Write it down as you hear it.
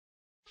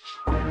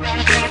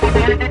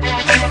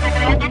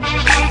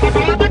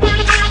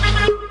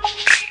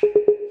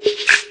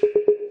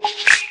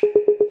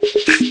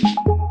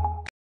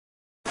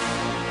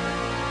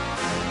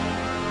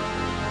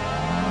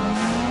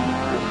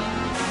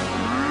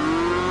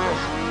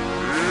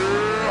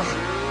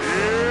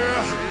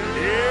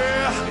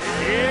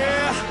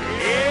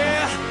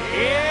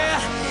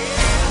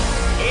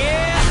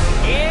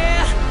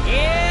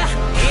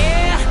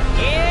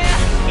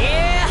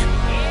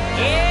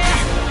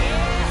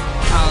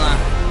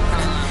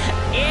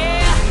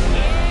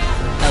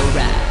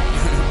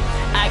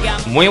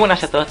Muy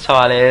buenas a todos,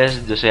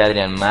 chavales, yo soy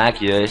Adrian Mac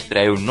y hoy os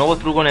traigo un nuevo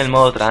truco en el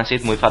modo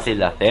transit muy fácil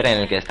de hacer,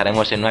 en el que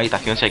estaremos en una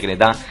habitación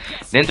secreta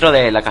dentro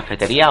de la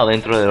cafetería o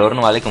dentro del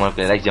horno, ¿vale? Como lo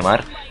queráis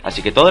llamar.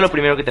 Así que todo lo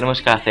primero que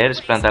tenemos que hacer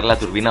es plantar la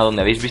turbina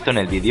donde habéis visto en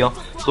el vídeo,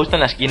 justo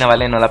en la esquina,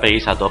 ¿vale? No la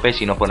peguéis a tope,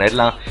 sino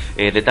ponerla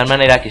de tal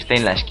manera que esté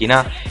en la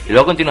esquina. Y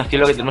luego a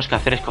continuación lo que tenemos que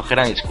hacer es coger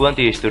el escudo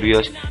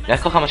antidisturbios. Una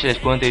vez cojamos el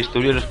escudo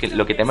antidisturbios,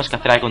 lo que tenemos que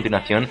hacer a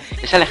continuación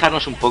es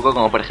alejarnos un poco,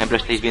 como por ejemplo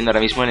estáis viendo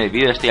ahora mismo en el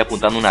vídeo, estoy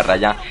apuntando una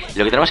raya. Y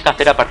lo que tenemos que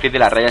hacer a partir de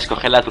la raya es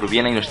coger la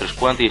turbina y nuestro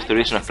escudo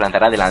antidisturbios nos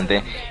plantará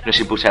delante, nos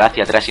impulsará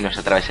hacia atrás y nos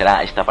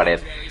atravesará esta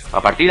pared. A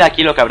partir de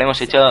aquí lo que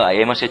hemos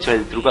hecho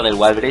el truco del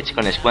Wallbreach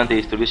con el escudo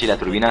antidisturbios y la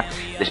turbina.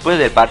 Después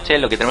del parche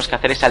lo que tenemos que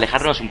hacer es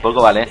alejarnos un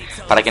poco, ¿vale?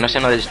 Para que no se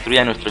nos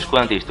destruya nuestro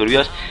escudo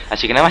antidisturbios.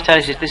 Así que nada más,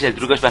 chavales, este es el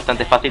truco, es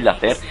bastante fácil de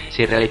hacer.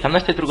 Si realizando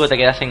este truco te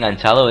quedas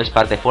enganchado, es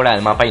parte fuera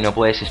del mapa y no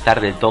puedes estar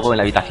del todo en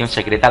la habitación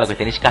secreta, lo que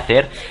tenéis que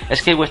hacer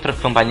es que vuestros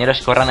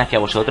compañeros corran hacia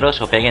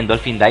vosotros o peguen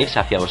dolphin dives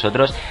hacia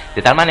vosotros,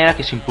 de tal manera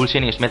que os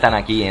impulsen y os metan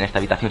aquí en esta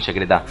habitación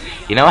secreta.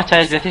 Y nada más,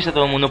 chavales, gracias a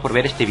todo el mundo por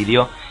ver este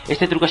vídeo.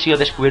 Este truco ha sido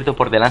descubierto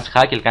por The Lance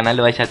Hack, el canal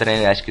lo vais a tener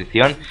en la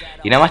descripción.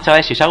 Y nada más,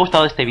 chavales, si os ha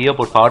gustado este vídeo,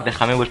 por favor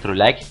dejadme vuestro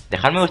like,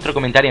 dejadme vuestro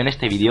comentario en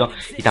este vídeo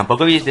y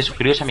tampoco olvidéis de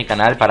suscribiros a mi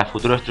canal para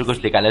futuros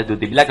trucos de Call of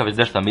Duty Black Ops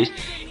 2 Zombies.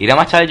 Y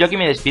nada más, chavales, yo aquí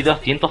me despido,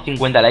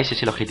 150 likes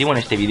es el objetivo en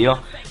este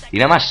vídeo. Y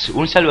nada más,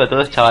 un saludo a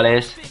todos,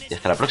 chavales, y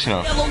hasta la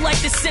próxima.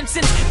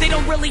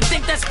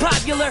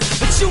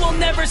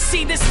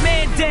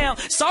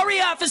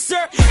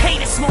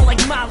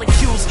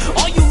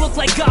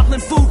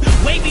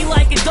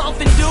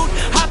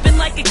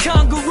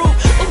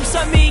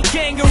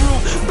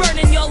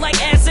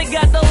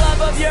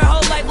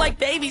 Like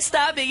baby,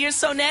 stop it, you're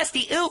so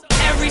nasty, ooh.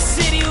 Every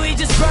city we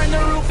just burn the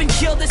roof and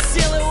kill the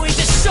ceiling. We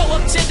just show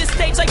up to the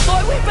stage like,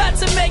 boy, we about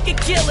to make a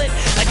killing.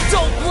 A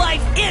dope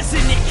life, isn't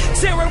it?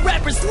 Tearing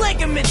rappers'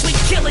 ligaments, we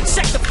kill it,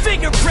 check the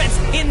fingerprints.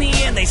 In the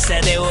end, they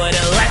said they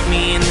would've let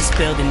me in this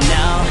building,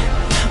 no.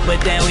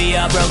 But then we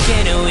all broke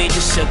in and we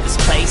just shook this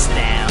place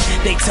down.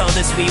 They told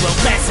us we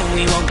won't last and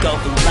we won't go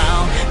for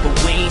long, but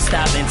we ain't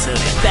stopping till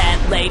that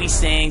fat lady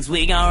sings.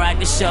 We gon' rock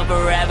the show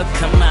forever,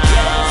 come on.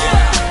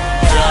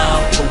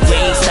 But we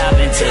ain't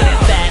stopping till that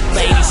fat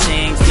lady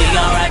sings. We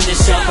gon' rock the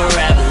show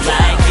forever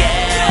like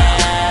yeah.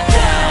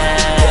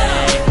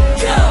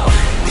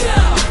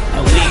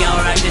 And we gon'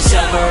 rock the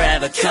show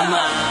forever, come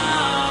on.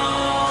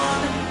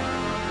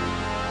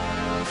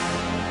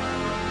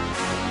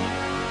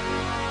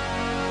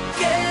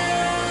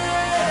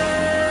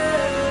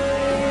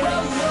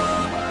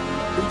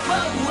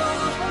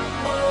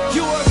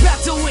 You are about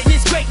to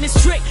witness greatness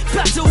trick,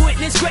 about to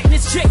witness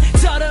greatness trick.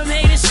 Tell them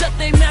haters shut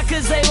their mouth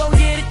cause they won't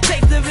get it,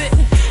 take the bit.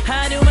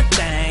 I do my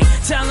thing,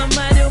 tell them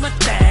I do my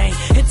thing,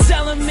 and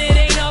tell them it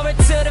ain't over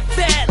till the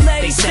fat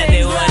lady sings. They said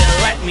they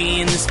would've let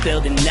me in this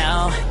building,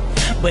 no.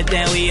 But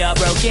then we all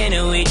broke in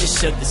and we just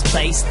shook this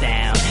place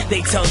down.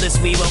 They told us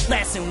we won't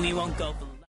last and we won't go for